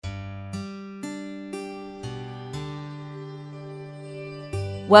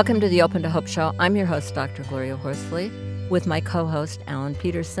Welcome to the Open to Hope Show. I'm your host, Dr. Gloria Horsley, with my co-host, Alan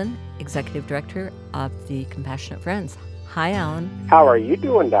Peterson, Executive Director of the Compassionate Friends. Hi, Alan. How are you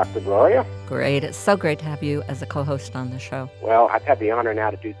doing, Dr. Gloria? Great. It's so great to have you as a co-host on the show. Well, I've had the honor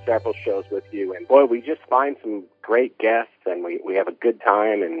now to do several shows with you, and boy, we just find some great guests, and we have a good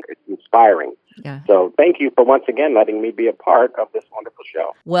time, and it's inspiring. Yeah. So thank you for once again letting me be a part of this wonderful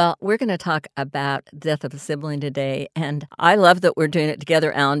show. Well, we're going to talk about death of a sibling today, and I love that we're doing it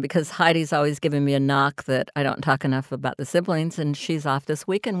together, Alan, because Heidi's always giving me a knock that I don't talk enough about the siblings, and she's off this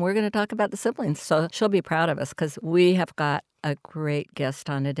week, and we're going to talk about the siblings. So she'll be proud of us because we have got a great guest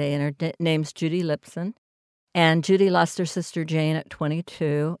on today, and her name's Judy Lipson. And Judy lost her sister Jane at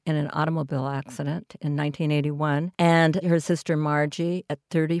 22 in an automobile accident in 1981, and her sister Margie at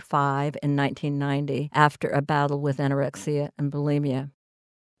 35 in 1990 after a battle with anorexia and bulimia.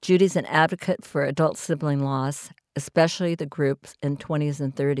 Judy's an advocate for adult sibling loss, especially the groups in 20s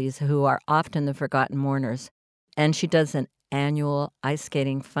and 30s who are often the forgotten mourners. And she does an annual ice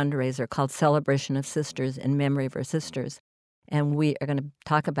skating fundraiser called Celebration of Sisters in memory of her sisters. And we are going to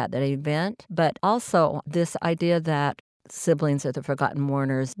talk about that event, but also this idea that siblings are the forgotten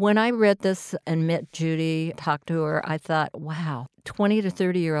mourners. When I read this and met Judy, talked to her, I thought, wow, 20 to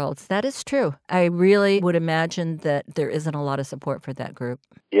 30-year-olds, that is true. I really would imagine that there isn't a lot of support for that group.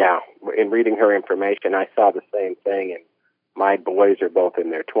 Yeah, in reading her information, I saw the same thing, and my boys are both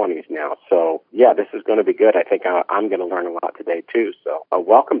in their 20s now. So, yeah, this is going to be good. I think I'm going to learn a lot today, too. So,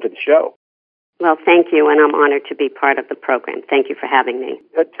 welcome to the show. Well, thank you, and I'm honored to be part of the program. Thank you for having me.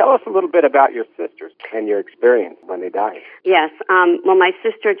 Tell us a little bit about your sisters and your experience when they died. Yes. Well, my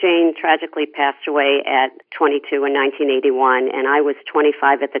sister Jane tragically passed away at 22 in 1981, and I was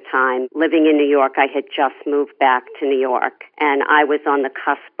 25 at the time. Living in New York, I had just moved back to New York, and I was on the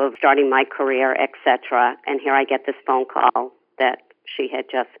cusp of starting my career, etc., and here I get this phone call that she had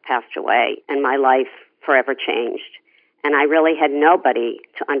just passed away, and my life forever changed. And I really had nobody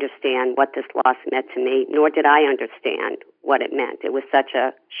to understand what this loss meant to me, nor did I understand what it meant. It was such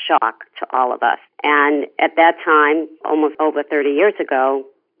a shock to all of us. And at that time, almost over 30 years ago,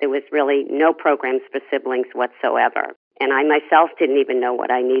 there was really no programs for siblings whatsoever. And I myself didn't even know what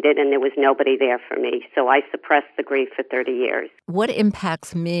I needed, and there was nobody there for me. So I suppressed the grief for 30 years. What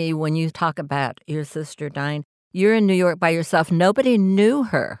impacts me when you talk about your sister dying? You're in New York by yourself. Nobody knew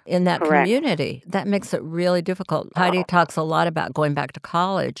her in that Correct. community. That makes it really difficult. Heidi talks a lot about going back to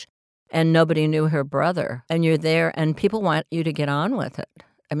college, and nobody knew her brother. And you're there, and people want you to get on with it.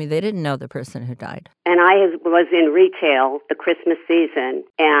 I mean, they didn't know the person who died. And I was in retail the Christmas season,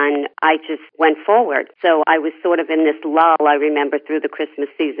 and I just went forward. So I was sort of in this lull, I remember, through the Christmas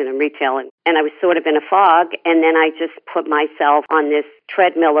season in retail, and I was sort of in a fog, and then I just put myself on this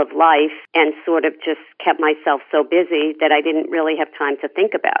treadmill of life and sort of just kept myself so busy that I didn't really have time to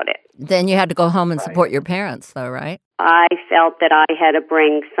think about it. Then you had to go home and support your parents, though, right? I felt that I had to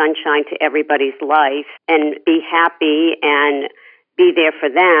bring sunshine to everybody's life and be happy and be there for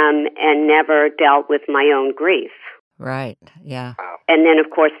them, and never dealt with my own grief. Right, yeah. And then,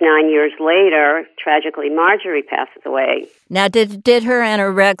 of course, 9 years later, tragically, Marjorie passes away. Now, did her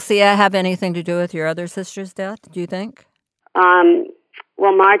anorexia have anything to do with your other sister's death, do you think?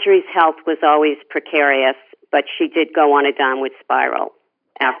 Well, Marjorie's health was always precarious, but she did go on a downward spiral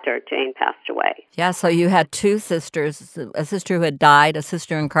after Jane passed away. Yeah, so you had two sisters, a sister who had died, a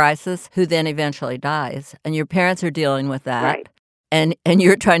sister in crisis, who then eventually dies, and your parents are dealing with that. Right. And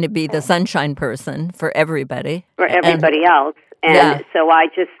you're trying to be the sunshine person for everybody. For everybody else. And so I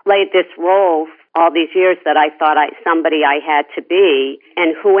just played this role all these years that I thought somebody I had to be.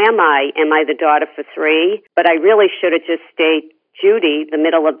 And who am I? Am I the daughter for three? But I really should have just stayed Judy, the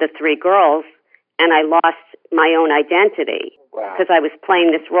middle of the three girls, and I lost my own identity. Because I was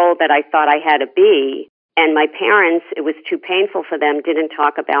playing this role that I thought I had to be. And my parents, it was too painful for them, didn't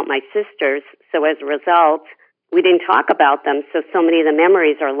talk about my sisters. So as a result, we didn't talk about them, so many of the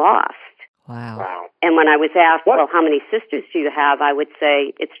memories are lost. Wow. And when I was asked, well, how many sisters do you have, I would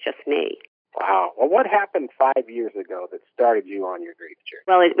say, it's just me. Wow. Well, what happened 5 years ago that started you on your grief journey?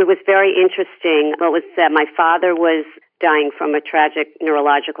 Well, it was very interesting. What was that? My father was dying from a tragic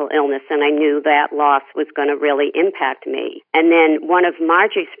neurological illness, and I knew that loss was going to really impact me. And then one of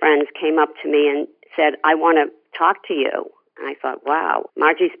Margie's friends came up to me and said, I want to talk to you. And I thought, wow,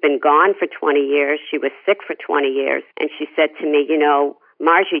 Margie's been gone for 20 years. She was sick for 20 years. And she said to me,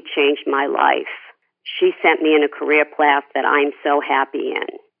 Margie changed my life. She sent me in a career path that I'm so happy in.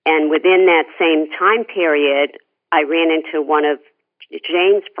 And within that same time period, I ran into one of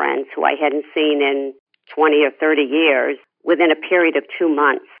Jane's friends who I hadn't seen in 20 or 30 years within a period of 2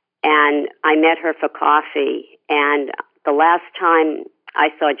 months. And I met her for coffee. And the last time I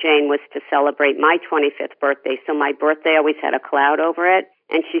saw Jane was to celebrate my 25th birthday, so my birthday always had a cloud over it.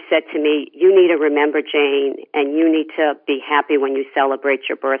 And she said to me, you need to remember Jane, and you need to be happy when you celebrate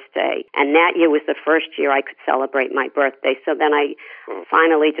your birthday. And that year was the first year I could celebrate my birthday. So then I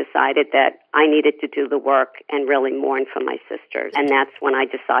finally decided that I needed to do the work and really mourn for my sisters. And that's when I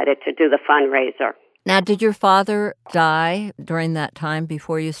decided to do the fundraiser. Now, did your father die during that time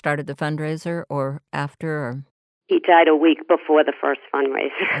before you started the fundraiser or after? Or? He died a week before the first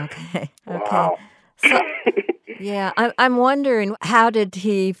fundraiser. Okay. Wow. So, yeah, I'm wondering, how did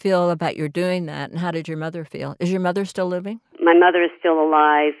he feel about your doing that, and how did your mother feel? Is your mother still living? My mother is still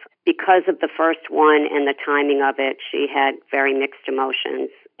alive. Because of the first one and the timing of it, she had very mixed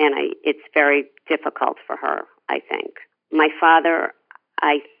emotions, and it's very difficult for her, I think. My father,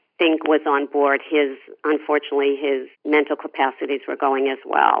 I think, was on board. Unfortunately, his mental capacities were going as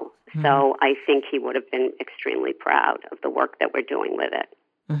well. Mm-hmm. So I think he would have been extremely proud of the work that we're doing with it.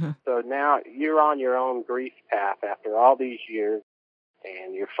 Mm-hmm. So now you're on your own grief path after all these years,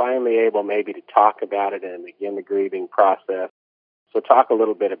 and you're finally able maybe to talk about it and begin the grieving process. So talk a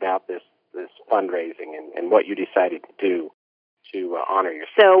little bit about this fundraising and what you decided to do to honor yourself.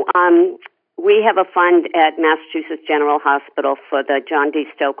 So we have a fund at Massachusetts General Hospital for the John D.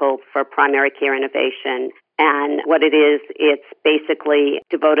 Stokel for Primary Care Innovation. And what it is, it's basically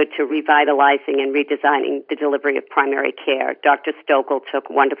devoted to revitalizing and redesigning the delivery of primary care. Dr. Stokel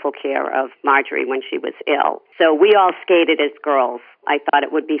took wonderful care of Marjorie when she was ill. So we all skated as girls. I thought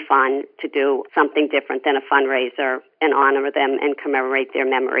it would be fun to do something different than a fundraiser and honor them and commemorate their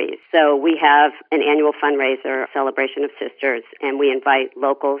memories. So we have an annual fundraiser, Celebration of Sisters, and we invite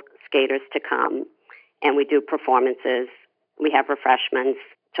local skaters to come, and we do performances. We have refreshments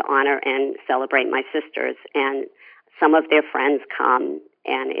to honor and celebrate my sisters, and some of their friends come,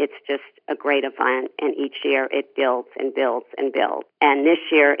 and it's just a great event, and each year it builds and builds and builds. And this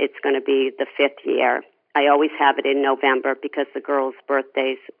year it's going to be the 5th year. I always have it in November because the girls'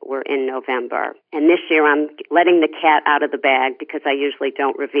 birthdays were in November. And this year I'm letting the cat out of the bag because I usually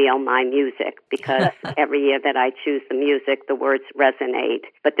don't reveal my music because every year that I choose the music, the words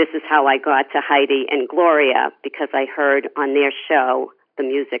resonate. But this is how I got to Heidi and Gloria, because I heard on their show the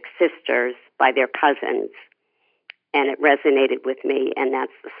music Sisters by their cousins, and it resonated with me, and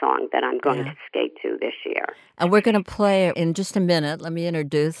that's the song that I'm going to skate to this year. And we're going to play it in just a minute. Let me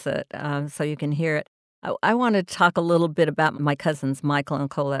introduce it so you can hear it. I want to talk a little bit about my cousins, Michael and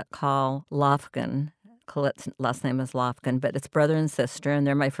Colette Call Lofgren. Colette's last name is Lofgren, but it's brother and sister, and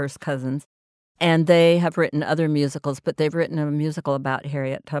they're my first cousins. And they have written other musicals, but they've written a musical about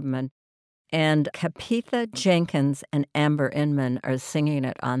Harriet Tubman. And Kapitha Jenkins and Amber Inman are singing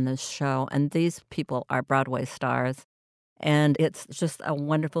it on this show. And these people are Broadway stars. And it's just a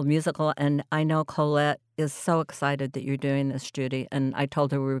wonderful musical. And I know Colette is so excited that you're doing this, Judy. And I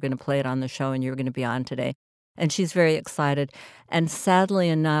told her we were going to play it on the show and you were going to be on today. And she's very excited. And sadly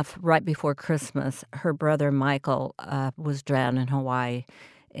enough, right before Christmas, her brother Michael was drowned in Hawaii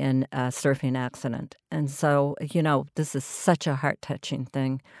in a surfing accident. And so, this is such a heart-touching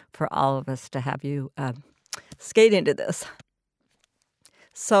thing for all of us to have you skate into this.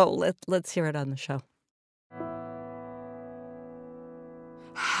 So let's hear it on the show.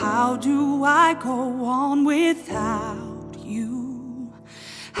 How do I go on without you?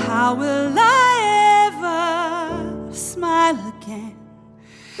 How will I ever smile again?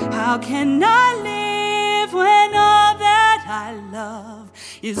 How can I live when all that I love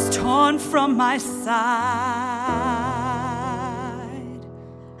is torn from my side?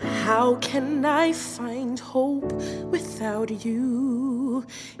 How can I find hope without you?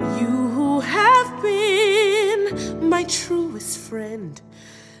 You who have been my truest friend,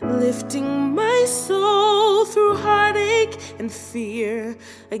 lifting my soul through heartache and fear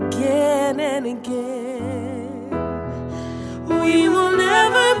again and again. We will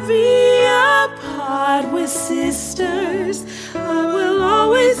never be apart, we're sisters. I will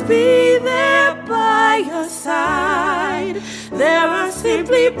always be there by your side. There are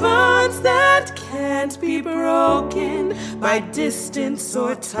simply bonds that can't be broken by distance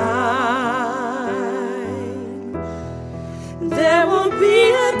or time. There won't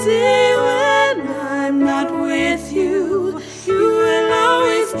be a day when I'm not with you. You will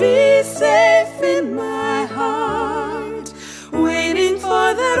always be safe in my heart, waiting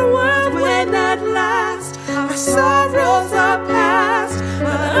for that world when at last our sorrows are past.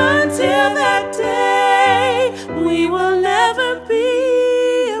 But until that day, we will never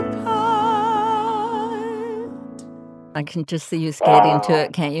be apart. I can just see you skating to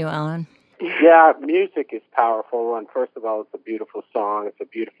it, can't you, Alan? Yeah, music is powerful. And first of all, it's a beautiful song. It's a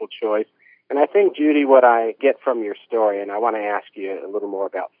beautiful choice. And I think, Judy, what I get from your story, and I want to ask you a little more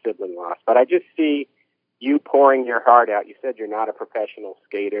about sibling loss, but I just see you pouring your heart out. You said you're not a professional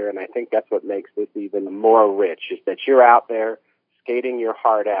skater, and I think that's what makes this even more rich, is that you're out there skating your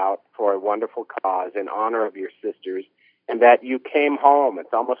heart out for a wonderful cause in honor of your sisters, and that you came home.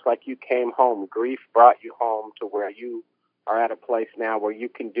 It's almost like you came home. Grief brought you home to where you are at a place now where you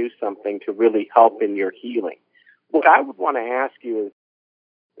can do something to really help in your healing. What I would want to ask you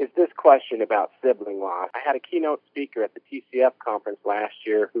is this question about sibling loss. I had a keynote speaker at the TCF conference last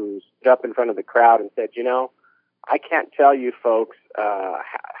year who stood up in front of the crowd and said, I can't tell you folks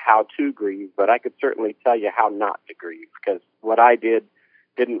how to grieve, but I could certainly tell you how not to grieve, because what I did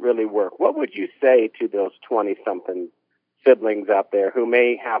didn't really work. What would you say to those 20-something siblings out there who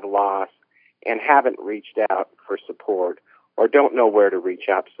may have loss and haven't reached out for support or don't know where to reach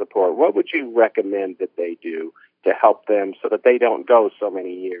out to support? What would you recommend that they do to help them so that they don't go so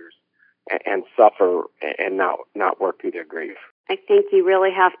many years and suffer and not work through their grief? I think you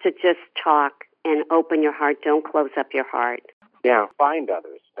really have to just talk and open your heart. Don't close up your heart. Yeah, find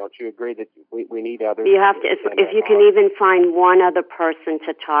others. Don't you agree that we need others? You have to. If you can even find one other person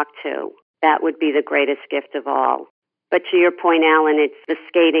to talk to, that would be the greatest gift of all. But to your point, Alan, the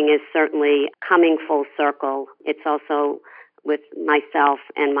skating is certainly coming full circle. It's also with myself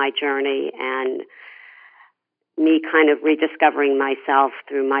and my journey and me kind of rediscovering myself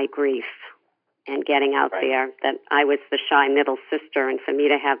through my grief and getting out there, that I was the shy middle sister, and for me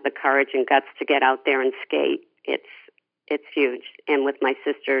to have the courage and guts to get out there and skate, it's huge. And with my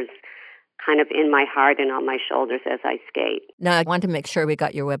sisters kind of in my heart and on my shoulders as I skate. Now, I want to make sure we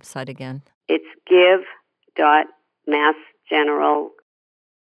got your website again. It's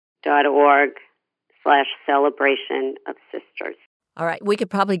give.massgeneral.org/celebration of sisters. All right. We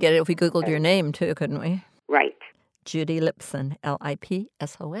could probably get it if we Googled your name, too, couldn't we? Right. Judy Lipson,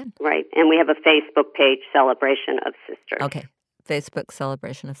 Lipson. Right. And we have a Facebook page, Celebration of Sisters. Okay. Facebook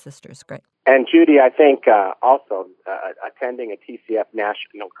Celebration of Sisters. Great. And Judy, I think also attending a TCF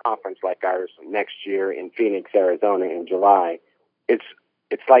national conference like ours next year in Phoenix, Arizona in July, it's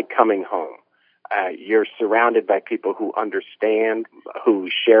like coming home. You're surrounded by people who understand,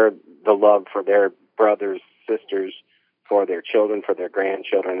 who share the love for their brothers, sisters, for their children, for their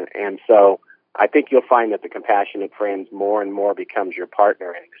grandchildren. And so I think you'll find that the Compassionate Friends more and more becomes your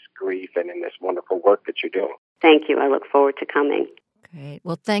partner in this grief and in this wonderful work that you're doing. Thank you. I look forward to coming. Great.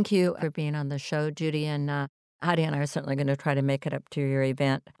 Well, thank you for being on the show, Judy. And Heidi and I are certainly going to try to make it up to your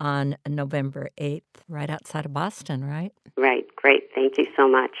event on November 8th, right outside of Boston, right? Right. Great. Thank you so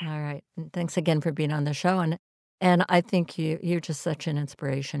much. All right. And thanks again for being on the show. And I think you're just such an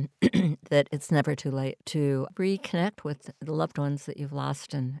inspiration that it's never too late to reconnect with the loved ones that you've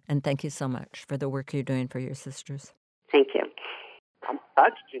lost. And thank you so much for the work you're doing for your sisters. Thank you. I'm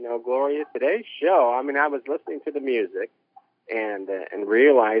touched, Gloria, today's show. I mean, I was listening to the music and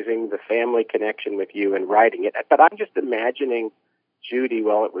realizing the family connection with you and writing it. But I'm just imagining Judy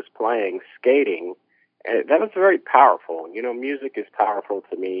while it was playing, skating. That was very powerful. Music is powerful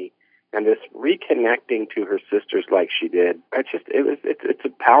to me. And this reconnecting to her sisters like she did, it's a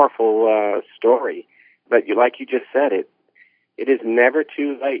powerful story. But like you just said, it is never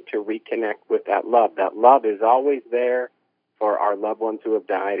too late to reconnect with that love. That love is always there for our loved ones who have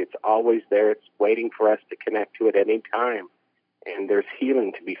died. It's always there. It's waiting for us to connect to it at any time. And there's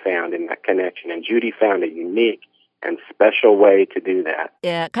healing to be found in that connection. And Judy found a unique and special way to do that.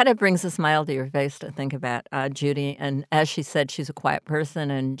 Yeah, it kind of brings a smile to your face to think about Judy. And as she said, she's a quiet person,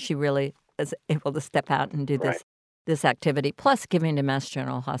 and she really is able to step out and do this activity. Plus, giving to Mass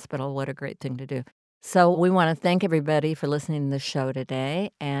General Hospital, what a great thing to do. So we want to thank everybody for listening to the show today.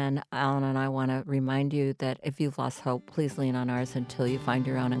 And Alan and I want to remind you that if you've lost hope, please lean on ours until you find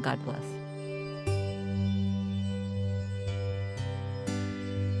your own, and God bless.